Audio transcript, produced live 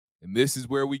And this is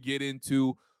where we get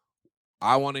into,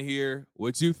 I want to hear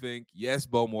what you think, yes,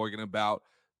 Bo Morgan, about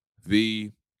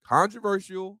the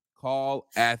controversial call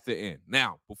at the end.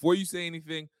 Now, before you say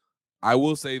anything, I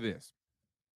will say this.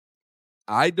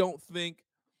 I don't think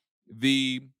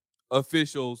the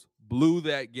officials blew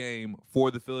that game for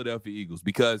the Philadelphia Eagles,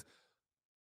 because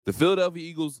the Philadelphia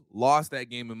Eagles lost that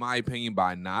game, in my opinion,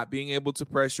 by not being able to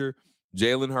pressure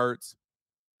Jalen Hurts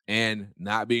and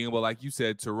not being able, like you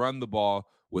said, to run the ball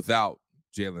without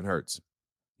Jalen Hurts.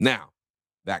 Now,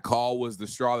 that call was the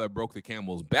straw that broke the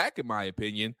camel's back, in my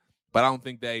opinion, but I don't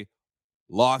think they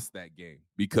lost that game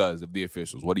because of the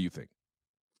officials. What do you think?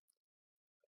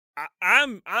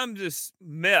 I'm just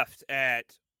miffed at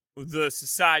the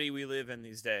society we live in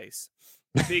these days,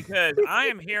 because I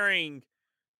am hearing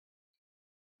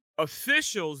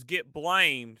officials get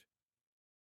blamed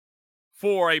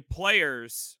for a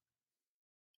player's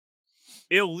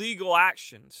illegal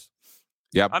actions.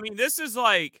 Yep. I mean, this is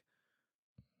like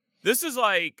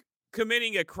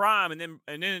committing a crime and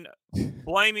then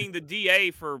blaming the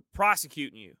DA for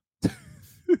prosecuting you.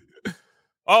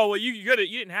 Oh, well, you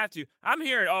didn't have to. I'm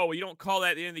hearing, oh, well, you don't call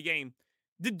that at the end of the game.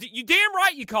 You damn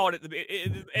right you called it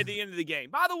at the end of the game.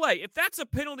 By the way, if that's a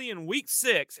penalty in week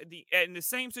 6 in the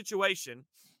same situation,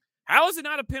 how is it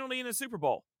not a penalty in the Super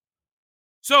Bowl?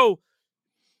 So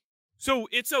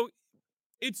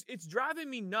it's driving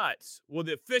me nuts. Well,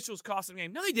 the officials cost the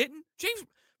game. No, they didn't. James,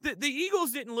 the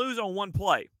Eagles didn't lose on one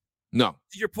play. No.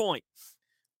 To your point.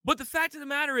 But the fact of the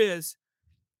matter is,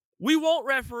 we want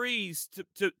referees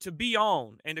to be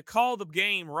on and to call the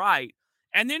game right,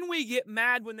 and then we get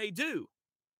mad when they do,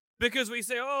 because we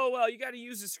say, oh, well, you got to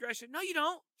use discretion. No, you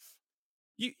don't.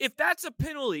 If that's a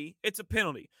penalty, it's a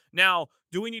penalty. Now,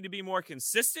 do we need to be more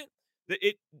consistent?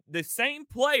 The same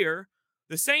player,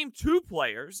 the same two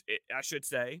players, I should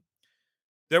say,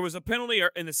 there was a penalty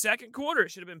in the second quarter. It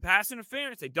should have been pass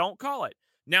interference. They don't call it.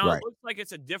 Now, Right. It looks like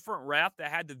it's a different ref that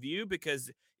had the view,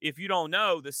 because if you don't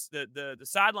know, the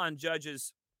sideline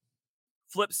judges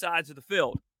flip sides of the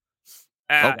field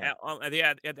at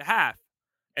the half.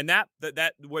 And that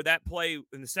where that play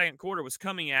in the second quarter was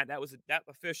coming at, that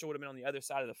official would have been on the other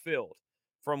side of the field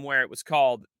from where it was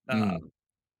called in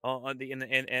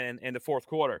the fourth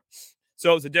quarter.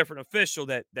 So it was a different official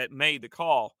that made the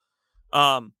call.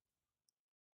 But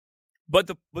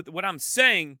what I'm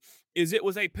saying is it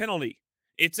was a penalty.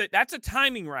 That's a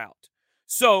timing route.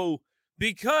 So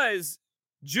because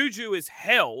Juju is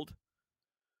held,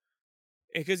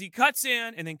 because he cuts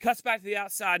in and then cuts back to the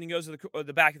outside and goes to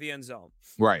the back of the end zone.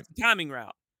 Right. Timing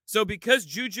route. So because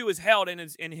Juju is held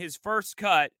in his first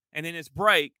cut and then his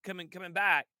break coming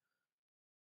back,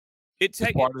 it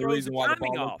throws the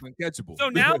timing off. Uncatchable. So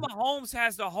now Mahomes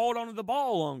has to hold onto the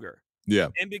ball longer. Yeah.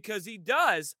 And because he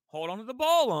does hold onto the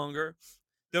ball longer,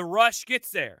 the rush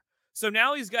gets there. So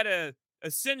now he's got to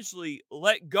essentially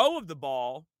let go of the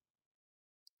ball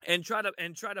and try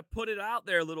to put it out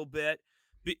there a little bit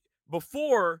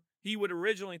before he would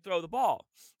originally throw the ball.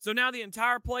 So now the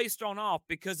entire play is thrown off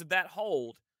because of that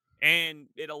hold, and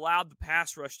it allowed the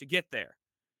pass rush to get there.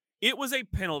 It was a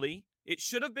penalty. It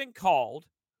should have been called.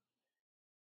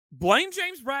 Blame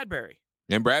James Bradberry.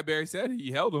 And Bradberry said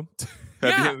he held him at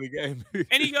the end of the game.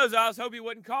 And he goes, I was hoping he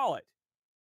wouldn't call it.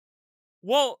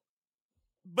 Well,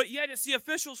 but yet it's the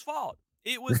official's fault.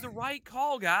 It was the right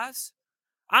call, guys.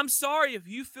 I'm sorry if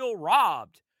you feel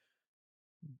robbed.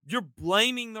 You're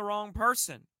blaming the wrong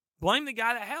person. Blame the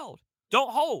guy that held.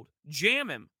 Don't hold. Jam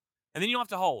him. And then you don't have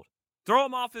to hold. Throw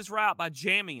him off his route by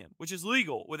jamming him, which is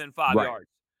legal within 5 yards.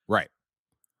 Right.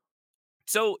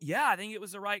 So, yeah, I think it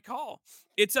was the right call.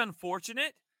 It's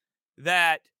unfortunate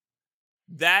that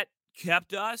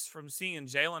kept us from seeing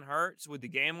Jalen Hurts with the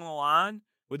game on the line,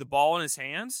 with the ball in his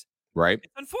hands. Right.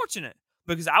 It's unfortunate,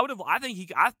 because I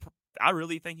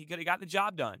really think he could have got the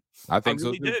job done. I think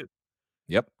really so too. Do.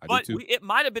 Yep, I do too. It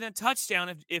might have been a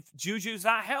touchdown if Juju's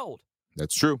not held.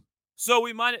 That's true. So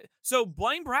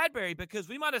blame Bradberry, because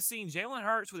we might have seen Jalen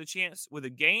Hurts with a chance with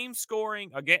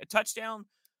a touchdown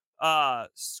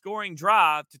scoring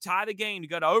drive to tie the game to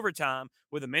go to overtime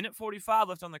with 1:45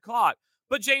 left on the clock.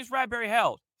 But James Bradberry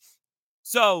held.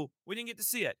 So we didn't get to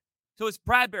see it. So it's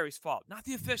Bradberry's fault, not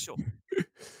the official.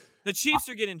 The Chiefs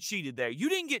are getting cheated there. You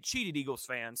didn't get cheated, Eagles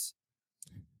fans.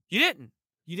 You didn't.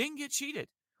 You didn't get cheated.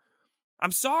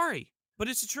 I'm sorry, but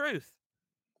it's the truth.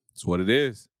 It's what it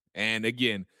is. And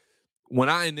again, when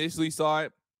I initially saw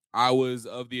it, I was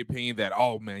of the opinion that,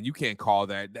 oh man, you can't call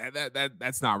that.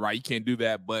 That's not right. You can't do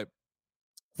that. But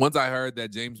once I heard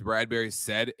that James Bradberry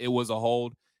said it was a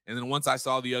hold, and then once I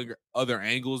saw the other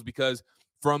angles, because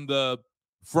from the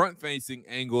front-facing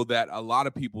angle that a lot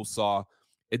of people saw,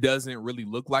 it doesn't really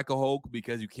look like a hold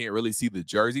because you can't really see the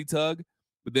jersey tug.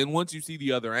 But then once you see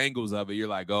the other angles of it, you're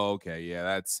like, oh, okay,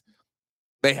 yeah,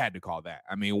 they had to call that.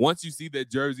 I mean, once you see that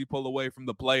jersey pull away from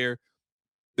the player,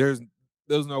 there's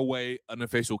no way an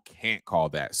official can't call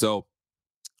that. So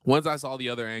once I saw the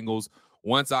other angles,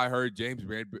 once I heard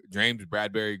James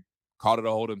Bradbury called it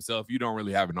a hold himself, you don't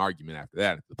really have an argument after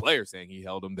that. If the player saying he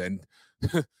held him, then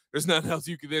there's nothing else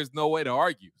there's no way to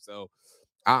argue. So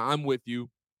I'm with you.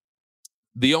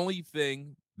 The only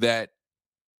thing that,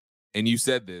 and you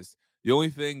said this, the only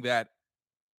thing that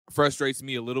frustrates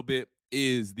me a little bit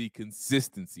is the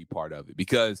consistency part of it.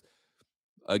 Because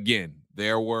again,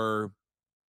 there were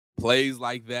plays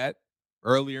like that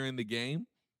earlier in the game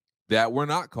that were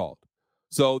not called.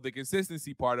 So the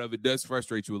consistency part of it does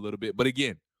frustrate you a little bit. But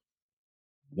again,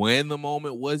 when the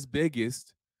moment was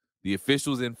biggest, the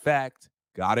officials, in fact,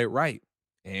 got it right.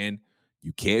 And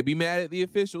you can't be mad at the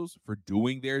officials for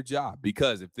doing their job,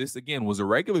 because if this, again, was a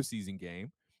regular season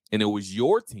game and it was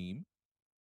your team,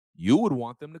 you would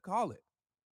want them to call it,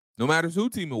 no matter who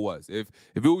team it was. If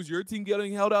it was your team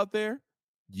getting held out there,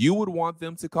 you would want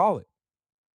them to call it.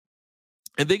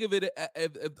 And think of it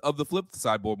of the flip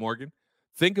side, board Morgan.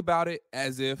 Think about it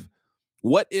as if,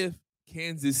 what if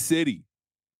Kansas City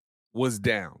was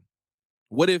down?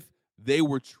 What if they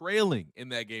were trailing in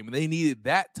that game and they needed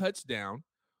that touchdown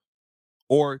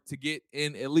or to get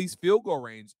in at least field goal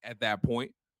range at that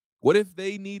point? What if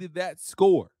they needed that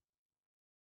score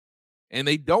and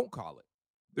they don't call it?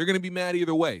 They're going to be mad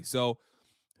either way. So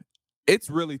it's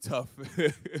really tough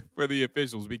for the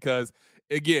officials because,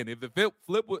 again, if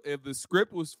the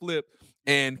script was flipped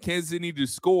and Kansas City needed to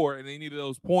score and they needed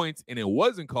those points and it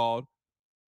wasn't called,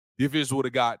 the officials would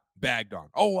have got bagged on.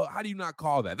 Oh, well, how do you not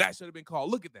call that? That should have been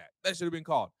called. Look at that. That should have been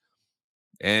called.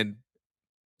 And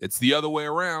it's the other way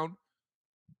around.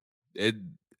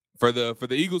 For the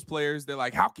Eagles players, they're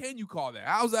like, how can you call that?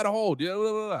 How's that a hold? Blah,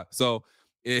 blah, blah. So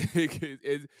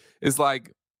it's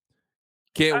like,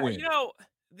 can't win.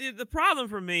 The problem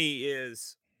for me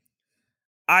is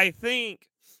I think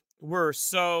we're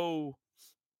so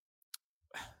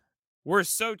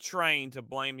trained to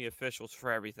blame the officials for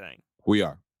everything. We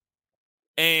are.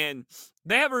 And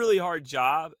they have a really hard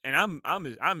job. And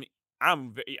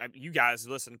you guys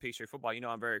listen to Peachtree football,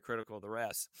 I'm very critical of the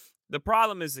refs. The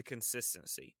problem is the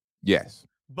consistency. Yes.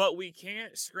 But we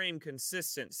can't scream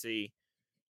consistency.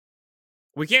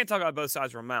 We can't talk about both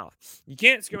sides of our mouth. You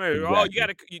can't scream,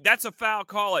 exactly. That's a foul,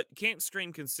 call it. You can't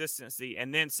scream consistency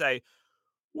and then say,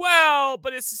 well,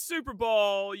 but it's a Super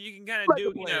Bowl. You can kind of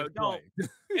don't.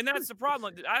 And that's the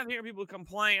problem. I hear people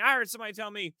complain. I heard somebody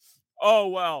tell me, oh,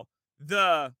 well,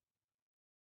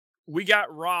 we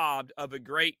got robbed of a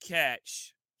great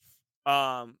catch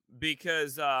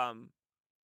because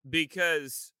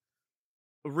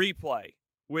replay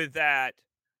with that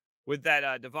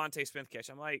Devontae Smith catch.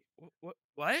 I'm like, what?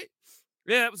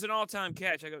 Yeah, that was an all-time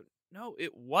catch. I go, no,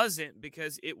 it wasn't,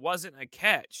 because it wasn't a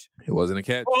catch. It wasn't a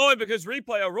catch. Oh, because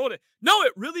replay overruled it. No,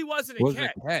 it really wasn't a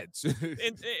catch. A catch.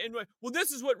 and well, this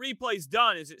is what replay's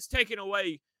done, is it's taken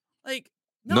away. Like,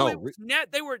 no. It was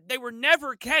they were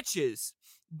never catches.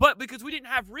 But because we didn't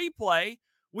have replay,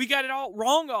 we got it all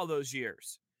wrong all those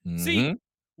years. Mm-hmm. See,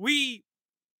 we're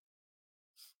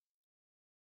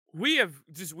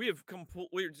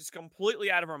just completely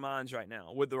out of our minds right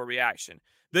now with the reaction.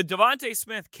 The Devontae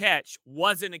Smith catch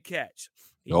wasn't a catch.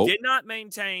 He did not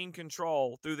maintain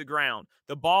control through the ground.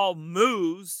 The ball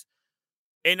moves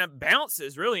and it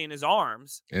bounces really in his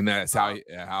arms. And that's how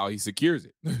he secures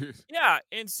it. Yeah.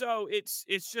 And so it's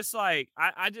just like,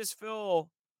 I just feel,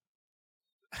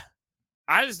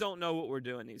 I just don't know what we're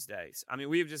doing these days. I mean,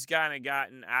 we've just kind of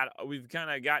gotten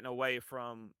away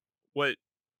from what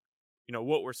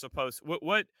we're supposed,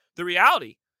 what the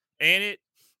reality. And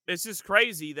it's just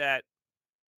crazy that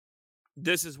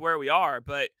this is where we are.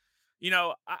 But,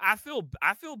 I feel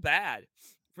bad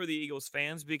for the Eagles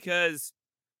fans because,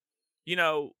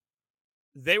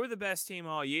 they were the best team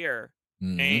all year.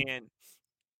 Mm-hmm. And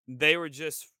they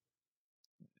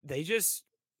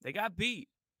got beat.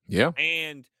 Yeah.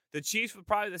 And the Chiefs were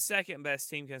probably the second best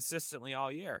team consistently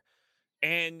all year.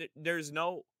 And there's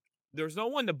no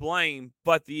one to blame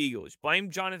but the Eagles.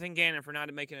 Blame Jonathan Gannon for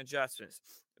not making adjustments.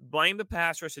 Blame the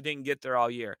pass rush that didn't get there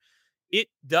all year. It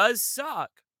does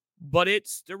suck, but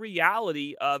it's the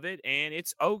reality of it, and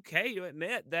it's okay to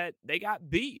admit that they got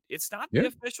beat. It's not the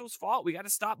officials' fault. We got to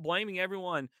stop blaming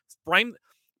everyone. Blame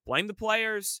the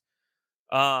players.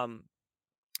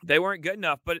 They weren't good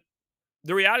enough, but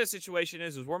the reality of the situation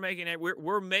is we're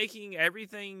making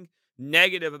everything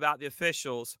negative about the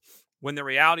officials, when the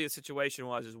reality of the situation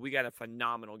is we got a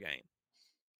phenomenal game.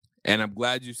 And I'm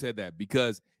glad you said that,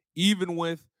 because even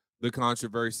with the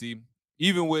controversy,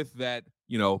 even with that,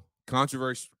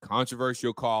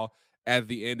 controversial call at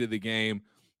the end of the game,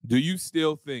 do you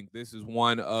still think this is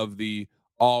one of the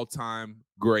all-time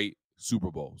great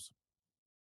Super Bowls?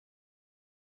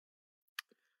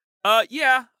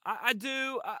 Yeah, I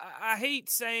do. I hate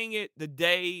saying it the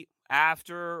day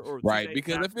after or 2 Right, days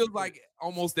because it after feels because like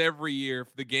almost every year,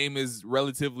 if the game is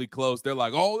relatively close, they're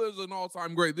like, "Oh, this is an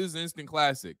all-time great. This is an instant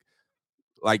classic."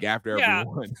 Like after yeah,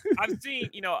 everyone. I've seen,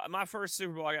 my first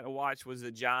Super Bowl I got to watch was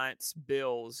the Giants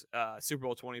Bills Super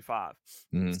Bowl 25.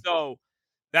 Mhm. So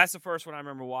that's the first one I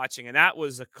remember watching, and that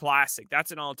was a classic.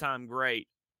 That's an all-time great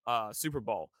Super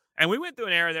Bowl. And we went through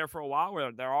an era there for a while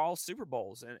where they're all Super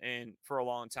Bowls and for a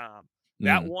long time.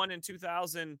 That Mhm. one in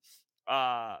 2000,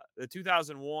 the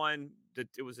 2001,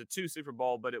 it was a two Super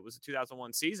Bowl, but it was a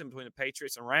 2001 season between the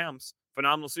Patriots and Rams.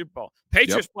 Phenomenal Super Bowl. Yep.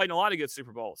 Patriots played in a lot of good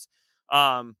Super Bowls.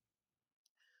 Um,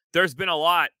 there's been a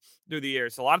lot through the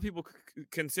years. A lot of people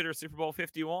consider Super Bowl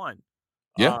 51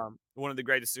 Yeah. one of the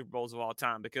greatest Super Bowls of all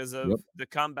time because of Yep. the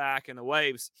comeback and the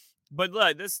waves. But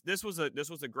look, this was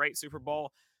a great Super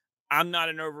Bowl. I'm not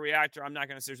an overreactor. I'm not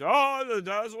going to say, "Oh,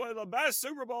 that's one of the best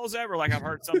Super Bowls ever." Like I've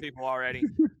heard some people already.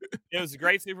 It was a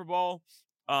great Super Bowl,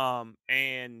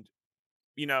 and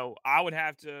I would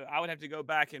have to go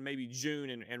back in maybe June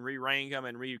and re-rank them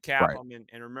and recap Right. them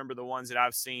and remember the ones that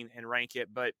I've seen and rank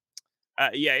it. But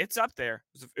yeah, it's up there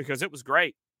because it was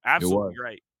great, It absolutely was.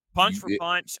 great, punch You for it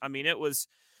punch. I mean, it was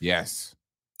Yes.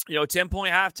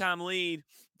 10-point halftime lead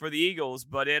for the Eagles,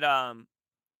 but it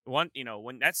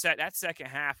when that second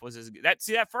half was as good.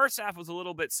 That first half was a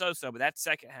little bit so, but that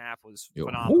second half was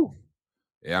phenomenal. Whew.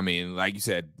 Yeah, I mean, like you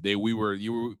said,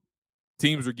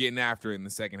 teams were getting after it in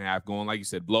the second half, going like you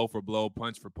said, blow for blow,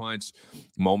 punch for punch,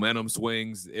 momentum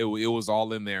swings. It was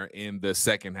all in there in the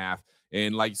second half.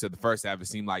 And like you said, the first half, it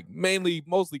seemed like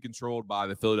mostly controlled by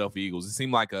the Philadelphia Eagles. It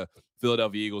seemed like a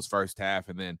Philadelphia Eagles first half,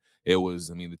 and then it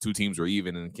was, I mean, the two teams were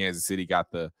even, and Kansas City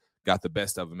got the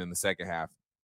best of them in the second half.